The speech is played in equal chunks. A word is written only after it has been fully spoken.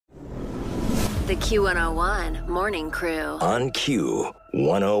The Q101 Morning Crew. On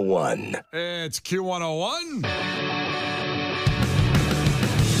Q101. It's Q101.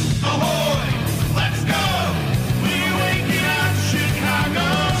 Ahoy! Let's go! We're waking up Chicago.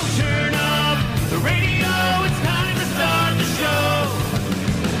 Turn up the radio. It's time to start the show.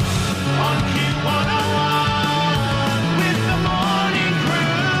 On Q101 with the Morning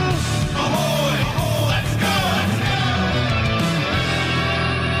Crew. Ahoy! Let's go!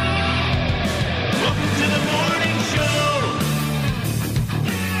 Welcome to the morning show.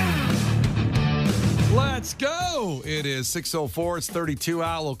 Let's go. It is 6:04. It's 32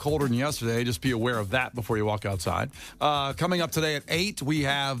 out, a little colder than yesterday. Just be aware of that before you walk outside. Coming up today at 8, we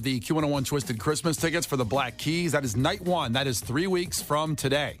have the Q101 Twisted Christmas tickets for the Black Keys. That is night one. That is 3 weeks from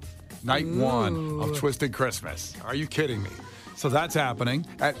today. Night one of Twisted Christmas. Are you kidding me? So that's happening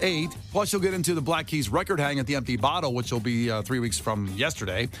at 8. Plus, you'll get into the Black Keys record hang at the Empty Bottle, which will be 3 weeks from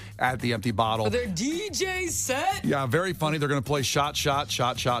yesterday at the Empty Bottle. For their DJ set? Yeah, very funny. They're going to play Shot, Shot,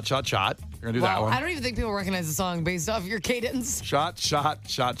 Shot, Shot, Shot, Shot. They're going to do that one. I don't even think people recognize the song based off your cadence. Shot, shot,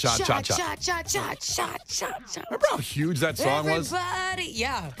 shot, shot, shot, shot. Shot, shot, shot, shot, shot, shot. Remember how huge that song was? Everybody,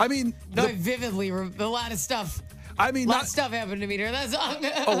 yeah. I mean, No, I vividly remember a lot of stuff. I mean, A lot of stuff happened to me during that song.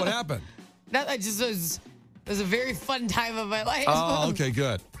 Oh, what happened? I just was. It was a very fun time of my life. Oh, okay,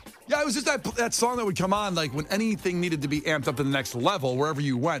 good. Yeah, it was just that song that would come on like when anything needed to be amped up to the next level, wherever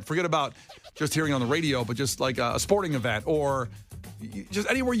you went. Forget about just hearing on the radio, but just like a sporting event or just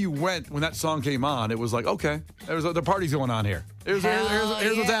anywhere you went when that song came on, it was like, okay, the party's going on here. Here's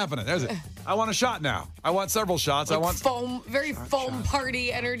what's happening. There's it. I want a shot now. I want several shots. Like I want very foam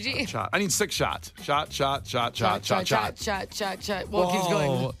party energy. shot. I need 6 shots. Shot, shot, shot, shot, shot, shot, shot, shot, shot. Well, it keeps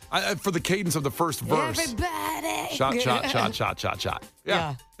going. For the cadence of the first verse. Everybody. Shot, shot, shot, shot, shot, shot.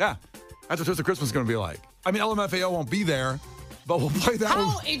 Yeah. That's what Twisted Christmas is going to be like. I mean, LMFAO won't be there, but we'll play that.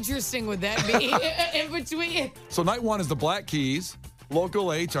 How interesting would that be in between? So night one is the Black Keys,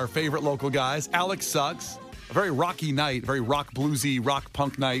 Local H, our favorite local guys, Alex Sucks, a very rocky night, very rock bluesy, rock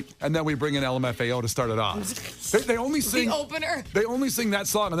punk night, and then we bring in LMFAO to start it off. They only sing the opener. They only sing that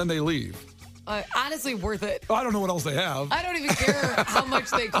song and then they leave. Honestly, worth it. I don't know what else they have. I don't even care how much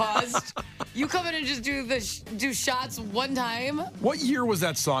they cost. You come in and just do shots one time. What year was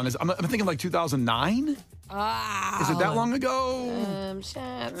that song? I'm thinking like 2009. Is it that long ago?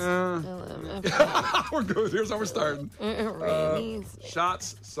 Shots. We're good. Here's how we're starting.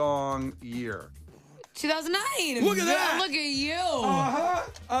 Shots song year. 2009. Look at that. Look at you.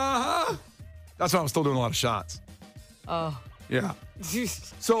 That's why I'm still doing a lot of shots. Oh. Yeah.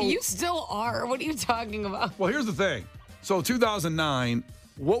 So you still are. What are you talking about? Well, here's the thing. So 2009,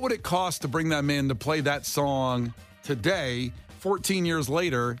 what would it cost to bring them in to play that song today, 14 years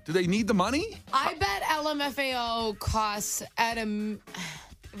later? Do they need the money? I bet LMFAO costs if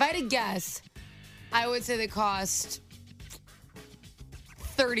I had to guess, I would say they cost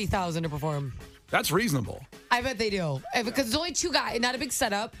 $30,000 to perform. That's reasonable. I bet they do. Because it's only 2 guys, not a big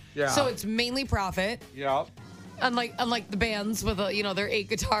setup. Yeah. So it's mainly profit. Yeah. Unlike the bands with their 8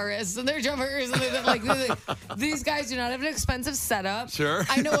 guitarists and their drummers and these guys do not have an expensive setup. Sure.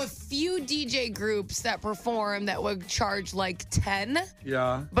 I know a few DJ groups that perform that would charge like 10.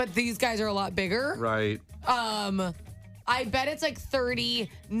 Yeah. But these guys are a lot bigger. Right. I bet it's like 30,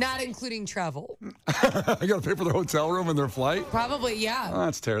 not including travel. I got to pay for their hotel room and their flight? Probably, yeah. Oh,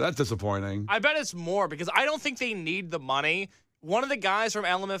 that's terrible. That's disappointing. I bet it's more because I don't think they need the money. One of the guys from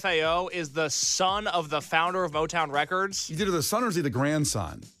LMFAO is the son of the founder of Motown Records. He's either the son or is he the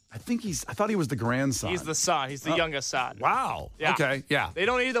grandson? I thought he was the grandson. He's the son. He's the youngest son. Wow. Yeah. Okay. Yeah. They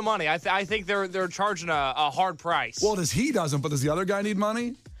don't need the money. I think they're charging a hard price. Well, he doesn't, but does the other guy need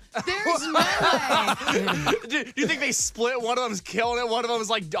money? There's no way. Do you think they split? One of them's killing it. One of them is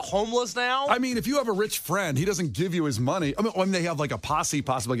like homeless now. I mean, if you have a rich friend, he doesn't give you his money. I mean, they have like a posse,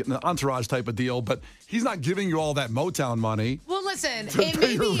 possibly getting an entourage type of deal, but he's not giving you all that Motown money. Well, listen,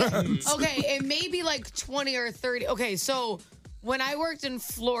 it may be like 20 or 30. Okay, so when I worked in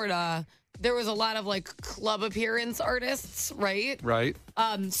Florida, there was a lot of like club appearance artists, right? Right.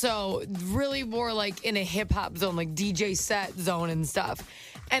 So really more like in a hip hop zone, like DJ set zone and stuff.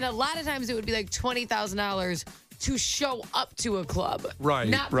 And a lot of times it would be like $20,000 to show up to a club. Right.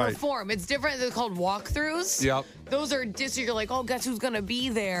 Not right. perform. It's different. They're called walkthroughs. Yep. Those are just, you're like, oh, guess who's going to be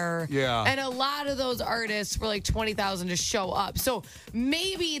there? Yeah. And a lot of those artists were like $20,000 to show up. So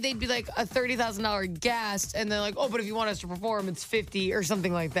maybe they'd be like a $30,000 guest, and they're like, oh, but if you want us to perform, it's $50,000 or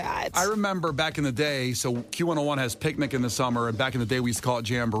something like that. I remember back in the day, so Q101 has Picnic in the summer, and back in the day we used to call it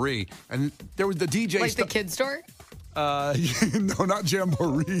Jamboree. And there was the DJ. Like the kid store? No, not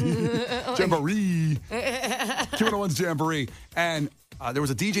Jamboree. Jamboree. Q101's Jamboree. And there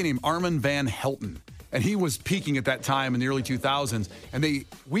was a DJ named Armin Van Helton, and he was peaking at that time in the early 2000s. And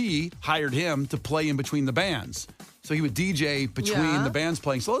we hired him to play in between the bands. So he would DJ between the bands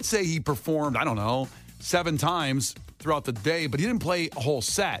playing. So let's say he performed, I don't know, 7 times throughout the day, but he didn't play a whole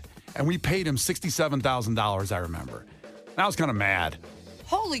set. And we paid him $67,000, I remember. I was kind of mad.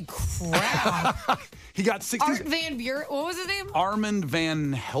 Holy crap. He got 60. Art Van Buren. What was his name? Armin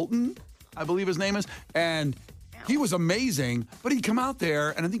Van Helton, I believe his name is. And he was amazing, but he'd come out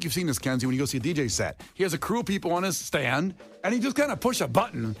there, and I think you've seen this, Kenzie, when you go see a DJ set. He has a crew of people on his stand, and he just kind of push a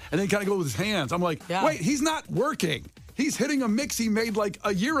button, and then kind of go with his hands. I'm like, wait, he's not working. He's hitting a mix he made like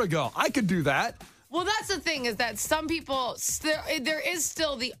a year ago. I could do that. Well, that's the thing is that some people, there is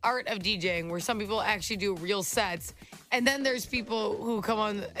still the art of DJing where some people actually do real sets. And then there's people who come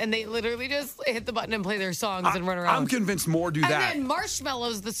on and they literally just hit the button and play their songs and run around. I'm convinced more do that. And then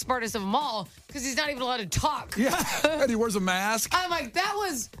Marshmallow's the smartest of them all because he's not even allowed to talk. Yeah, and he wears a mask. I'm like, that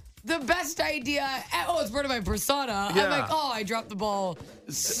was the best idea. Oh, it's part of my persona. Yeah. I'm like, oh, I dropped the ball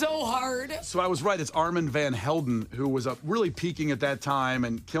so hard. So I was right. It's Armin Van Helden, who was really peaking at that time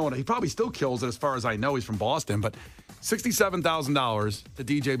and killing it. He probably still kills it as far as I know. He's from Boston. But $67,000 to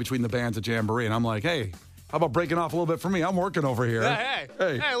DJ between the bands at Jamboree. And I'm like, hey, how about breaking off a little bit for me? I'm working over here. Hey,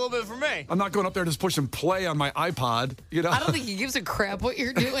 a little bit for me. I'm not going up there just pushing play on my iPod. You know, I don't think he gives a crap what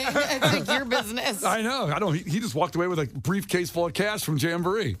you're doing. It's like your business. I know. I don't. He just walked away with a briefcase full of cash from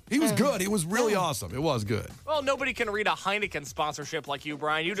Jamboree. He was good. He was really awesome. It was good. Well, nobody can read a Heineken sponsorship like you,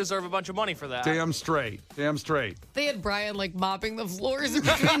 Brian. You deserve a bunch of money for that. Damn straight. Damn straight. They had Brian like mopping the floors in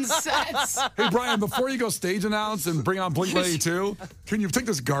between sets. Hey, Brian, before you go stage announce and bring on Blink-182, can you take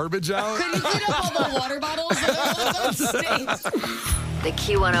this garbage out? Could you clean up all the water bottles that are on stage? The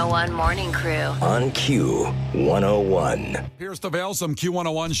Q101 Morning Crew. On Q101. Here's the Vale. Some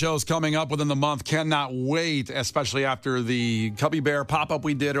Q101 shows coming up within the month. Cannot wait, especially after the Cubby Bear pop-up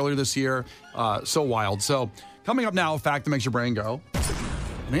we did earlier this year. So wild. So coming up now, a fact that makes your brain go.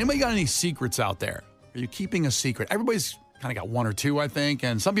 Anybody got any secrets out there? Are you keeping a secret? Everybody's kind of got one or two, I think,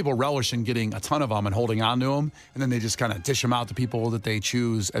 and some people relish in getting a ton of them and holding on to them, and then they just kind of dish them out to people that they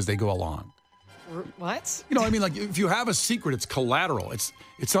choose as they go along. What? You know, I mean, like if you have a secret, it's collateral. It's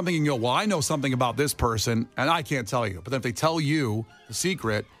something you can go, well, I know something about this person, and I can't tell you. But then if they tell you the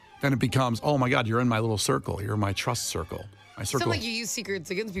secret, then it becomes, oh my God, you're in my little circle. You're in my trust circle. My circle. Sounds like you use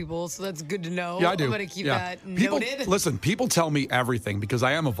secrets against people, so that's good to know. Yeah, I do. I'm going to keep that people, noted. Listen, people tell me everything because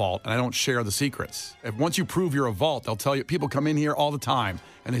I am a vault and I don't share the secrets. Once you prove you're a vault, they'll tell you. People come in here all the time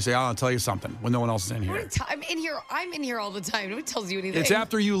and they say, I'll tell you something when no one else is in here. I'm in here. I'm in here all the time. Nobody tells you anything. It's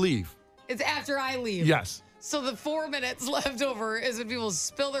after you leave. It's after I leave. Yes. So the 4 minutes left over is when people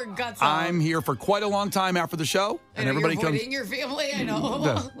spill their guts out. I'm here for quite a long time after the show, and everybody you're comes. avoiding your family, I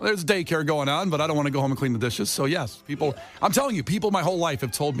know. There's daycare going on, but I don't want to go home and clean the dishes. So yes, people. I'm telling you, people my whole life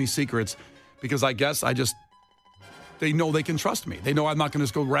have told me secrets because I guess they know they can trust me. They know I'm not going to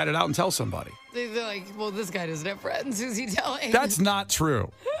just go rat it out and tell somebody. They're like, well, this guy doesn't have friends. Who's he telling? That's not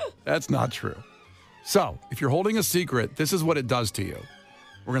true. That's not true. So if you're holding a secret, this is what it does to you.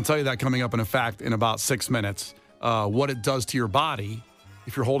 We're going to tell you that coming up in a fact in about 6 minutes. What it does to your body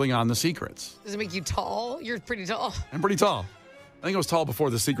if you're holding on the secrets. Does it make you tall? You're pretty tall. I'm pretty tall. I think I was tall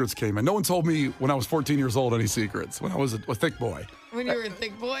before the secrets came in. No one told me when I was 14 years old any secrets, when I was a thick boy. When you were a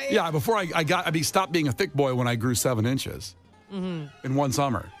thick boy? Yeah, before I stopped being a thick boy when I grew 7 inches in one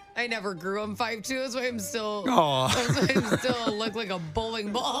summer. I never grew. I'm 5'2", that's why I'm still. Aw. That's why I still look like a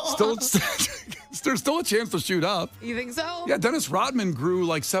bowling ball. There's still a chance to shoot up. You think so? Yeah, Dennis Rodman grew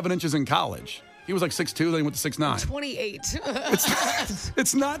like 7 inches in college. He was like 6'2", then he went to 6'9". 28.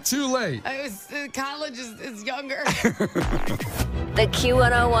 It's not too late. College is younger. The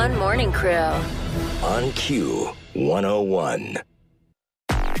Q101 Morning Crew. On Q101.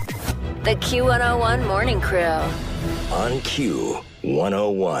 The Q101 Morning Crew. On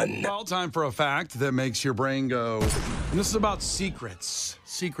Q101. Well, time for a fact that makes your brain go. And this is about secrets.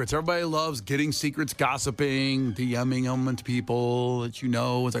 Secrets. Everybody loves getting secrets, gossiping, DMing them to people that you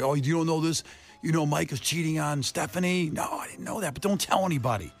know. It's like, oh, you don't know this? You know Mike is cheating on Stephanie? No, I didn't know that, but don't tell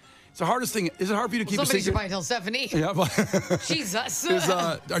anybody. It's the hardest thing. Is it hard for you to keep a Somebody secret? should probably tell Stephanie. Yeah, but Jesus. is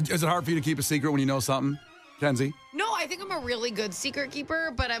it hard for you to keep a secret when you know something, Kenzie? No, I think I'm a really good secret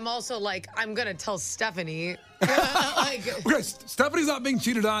keeper, but I'm also like, I'm going to tell Stephanie. Okay, Stephanie's not being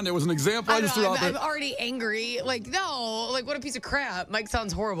cheated on. There was an example I just threw out there. I'm already angry. Like, no, like, what a piece of crap. Mike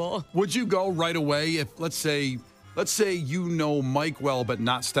sounds horrible. Would you go right away if, let's say you know Mike well, but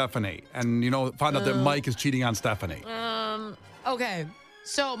not Stephanie, and find out that Mike is cheating on Stephanie? Okay.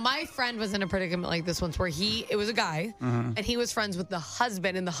 So my friend was in a predicament like this once where it was a guy, and he was friends with the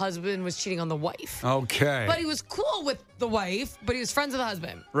husband, and the husband was cheating on the wife. Okay. But he was cool with the wife, but he was friends with the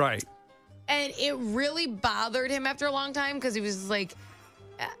husband. Right. And it really bothered him after a long time because he was like,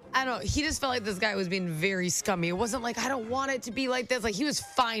 I don't know. He just felt like this guy was being very scummy. It wasn't like, I don't want it to be like this. Like, he was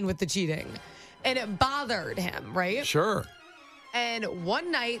fine with the cheating. And it bothered him, right? Sure. And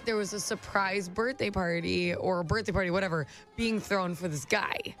one night, there was a surprise birthday party or a birthday party, whatever, being thrown for this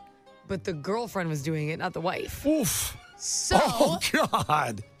guy. But the girlfriend was doing it, not the wife. Oof. So Oh,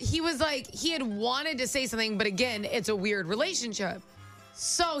 God. he was like, he had wanted to say something, but again, it's a weird relationship.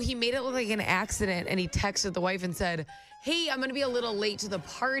 So he made it look like an accident, and he texted the wife and said, hey, I'm going to be a little late to the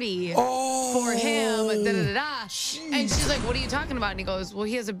party for him, da-da-da-da. And she's like, what are you talking about? And he goes, well,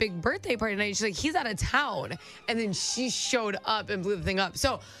 he has a big birthday party tonight. She's like, he's out of town. And then she showed up and blew the thing up.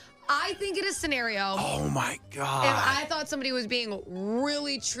 So I think in a scenario, Oh, my God. if I thought somebody was being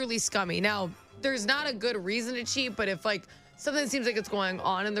really, truly scummy. Now, there's not a good reason to cheat, but if like something seems like it's going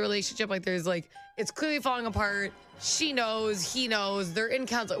on in the relationship, like there's like, it's clearly falling apart. She knows, he knows, they're in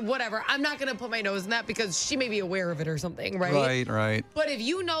counsel, whatever. I'm not going to put my nose in that because she may be aware of it or something, right? Right. But if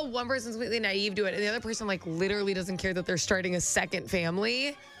you know one person's completely naive to it and the other person like literally doesn't care that they're starting a second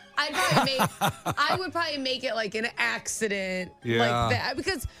family, I would probably make it like an accident like that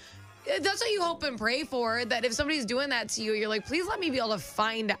because that's what you hope and pray for, that if somebody's doing that to you, you're like, please let me be able to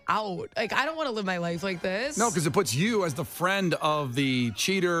find out. Like, I don't want to live my life like this. No, because it puts you as the friend of the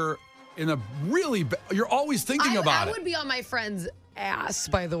cheater in a really you're always thinking about it. I would be on my friend's ass,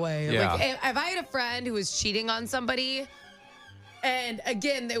 by the way. Yeah. Like, if I had a friend who was cheating on somebody, and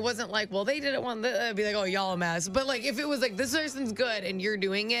again, it wasn't like, well, they didn't want to, I'd be like, oh, y'all a mess. But like, if it was like, this person's good and you're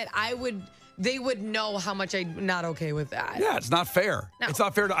doing it, they would know how much I'm not okay with that. Yeah, it's not fair. No. It's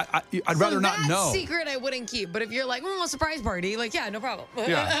not fair to. I'd rather not know. That secret I wouldn't keep. But if you're like, a surprise party, like, yeah, no problem.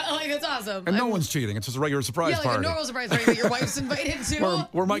 Yeah. Like, that's awesome. And no one's cheating. It's just a regular surprise like party. a normal surprise party that your wife's invited to.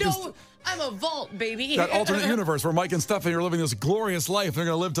 Where Mike is- no, I'm a vault, baby. That alternate universe where Mike and Stephanie are living this glorious life. They're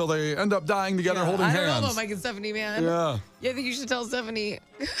going to live till they end up dying together, holding I hands. don't know about Mike and Stephanie, man. Yeah. Yeah, I think you should tell Stephanie.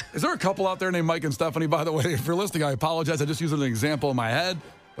 Is there a couple out there named Mike and Stephanie, by the way? If you're listening, I apologize. I just used an example in my head.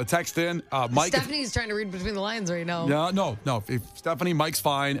 But text in. Mike. Stephanie's trying to read between the lines right now. Yeah, no. If Stephanie, Mike's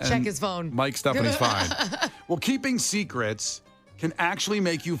fine. And Check his phone. Mike, Stephanie's fine. Well, keeping secrets can actually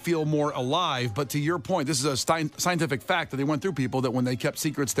make you feel more alive. But to your point, this is a scientific fact that they went through people that when they kept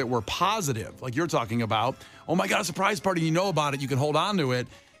secrets that were positive, like you're talking about, oh my God, a surprise party, you know about it, you can hold on to it.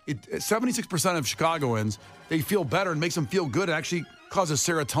 76% of Chicagoans, they feel better and makes them feel good. It actually causes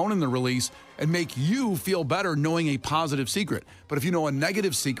serotonin to release and make you feel better knowing a positive secret. But if you know a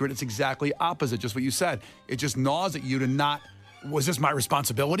negative secret, it's exactly opposite, just what you said. It just gnaws at you to not, was this my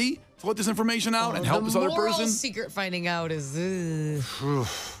responsibility to let this information out and help this other person? The moral secret finding out is...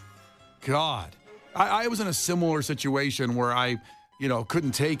 God. I was in a similar situation where I,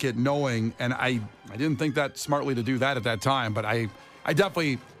 couldn't take it knowing, and I didn't think that smartly to do that at that time, but I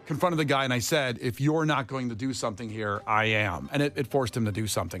definitely confronted the guy and I said, if you're not going to do something here, I am. And it forced him to do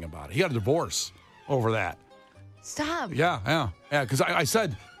something about it. He got a divorce over that. Stop. Yeah. Because I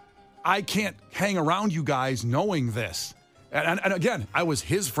said, I can't hang around you guys knowing this. And again, I was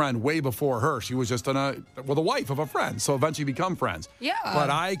his friend way before her. She was just the wife of a friend. So eventually become friends. Yeah. But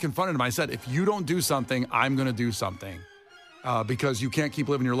I confronted him. I said, if you don't do something, I'm going to do something. Because you can't keep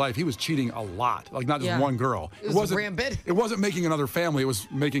living your life. He was cheating a lot, like not just one girl. It wasn't rampant. It wasn't making another family. It was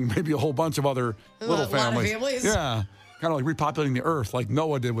making maybe a whole bunch of other little families. A lot of families. Yeah, kind of like repopulating the earth, like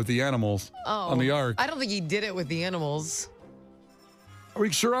Noah did with the animals on the ark. I don't think he did it with the animals. Are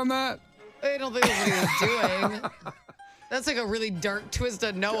we sure on that? I don't think that's what he was doing. That's like a really dark twist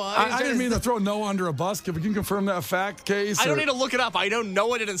of Noah. I didn't mean to throw Noah under a bus. Can you confirm that fact, Case? I don't need to look it up. I know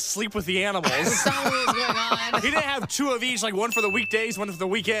Noah didn't sleep with the animals. That's not what was going on. He didn't have two of each, like one for the weekdays, one for the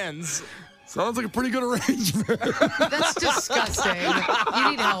weekends. Sounds like a pretty good arrangement. That's disgusting. You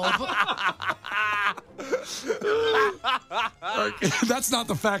need help. Okay, that's not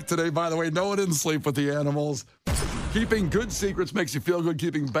the fact today, by the way. Noah didn't sleep with the animals. Keeping good secrets makes you feel good.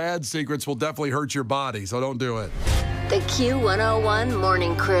 Keeping bad secrets will definitely hurt your body, so don't do it. The Q101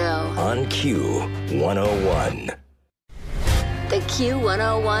 Morning Crew. On Q101. The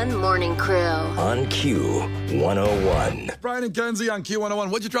Q101 Morning Crew. On Q101. Brian and Kenzie on Q101.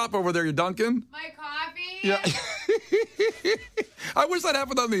 What'd you drop over there? You Dunkin'? My coffee? Yeah. I wish that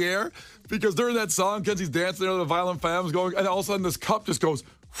happened on the air because during that song, Kenzie's dancing there, the Violent Femmes going, and all of a sudden this cup just goes,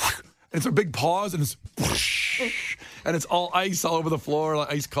 and it's a big pause, and it's, and it's all ice all over the floor, like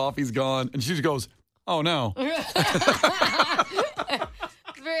iced coffee's gone, and she just goes, oh no.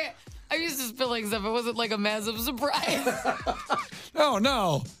 I'm used to spilling stuff. It wasn't like a massive surprise. Oh,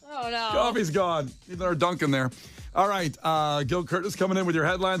 no. Oh, no. Coffee's gone. Even our Dunkin' there. All right. Gil Curtis coming in with your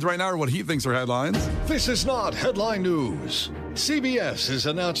headlines right now, or what he thinks are headlines. This is not headline news. CBS has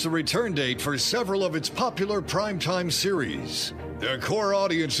announced the return date for several of its popular primetime series. Their core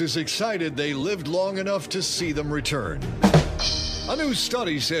audience is excited they lived long enough to see them return. A new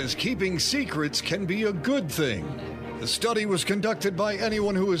study says keeping secrets can be a good thing. The study was conducted by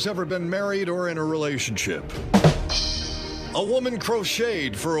anyone who has ever been married or in a relationship. A woman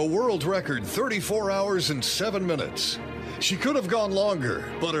crocheted for a world record 34 hours and 7 minutes. She could have gone longer,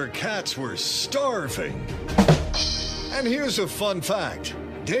 but her cats were starving. And here's a fun fact.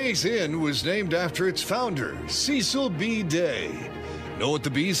 Days Inn was named after its founder, Cecil B. Day. Know what the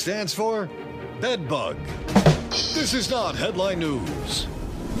B stands for? Bedbug. This is not headline news.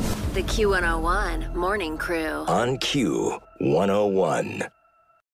 The Q101 Morning Crew. On Q101.